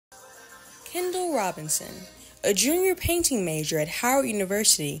Kendall Robinson, a junior painting major at Howard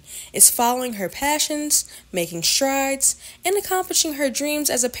University, is following her passions, making strides, and accomplishing her dreams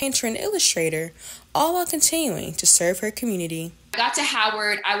as a painter and illustrator, all while continuing to serve her community. I got to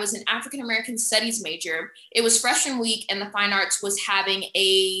Howard, I was an African American Studies major. It was freshman week and the Fine Arts was having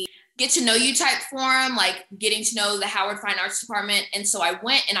a get to know you type forum, like getting to know the Howard Fine Arts Department. And so I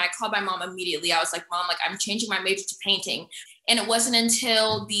went and I called my mom immediately. I was like, Mom, I'm changing my major to painting. And it wasn't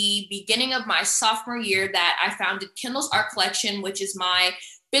until the beginning of my sophomore year that I founded Kendall's Art Collection, which is my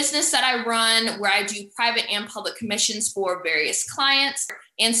business that I run where I do private and public commissions for various clients.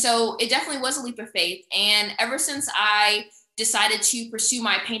 And so it definitely was a leap of faith. And ever since I decided to pursue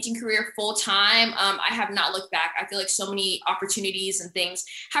my painting career full time, I have not looked back. I feel like so many opportunities and things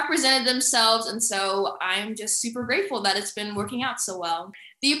have presented themselves. And so I'm just super grateful that it's been working out so well.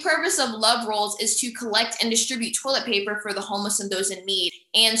 The purpose of Love Rolls is to collect and distribute toilet paper for the homeless and those in need.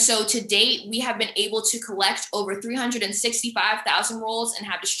 And so to date, we have been able to collect over 365,000 rolls and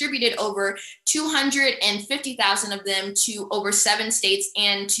have distributed over 250,000 of them to over 7 states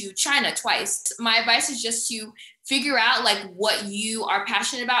and to China twice. My advice is just to figure out like what you are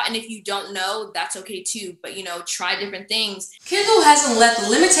passionate about. And if you don't know, that's okay too. But try different things. Kendall hasn't let the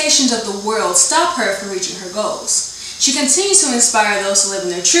limitations of the world stop her from reaching her goals. She continues to inspire those to live in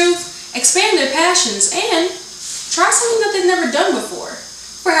their truth, expand their passions, and try something that they've never done before.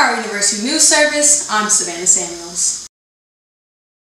 For Howard University News Service, I'm Savanna.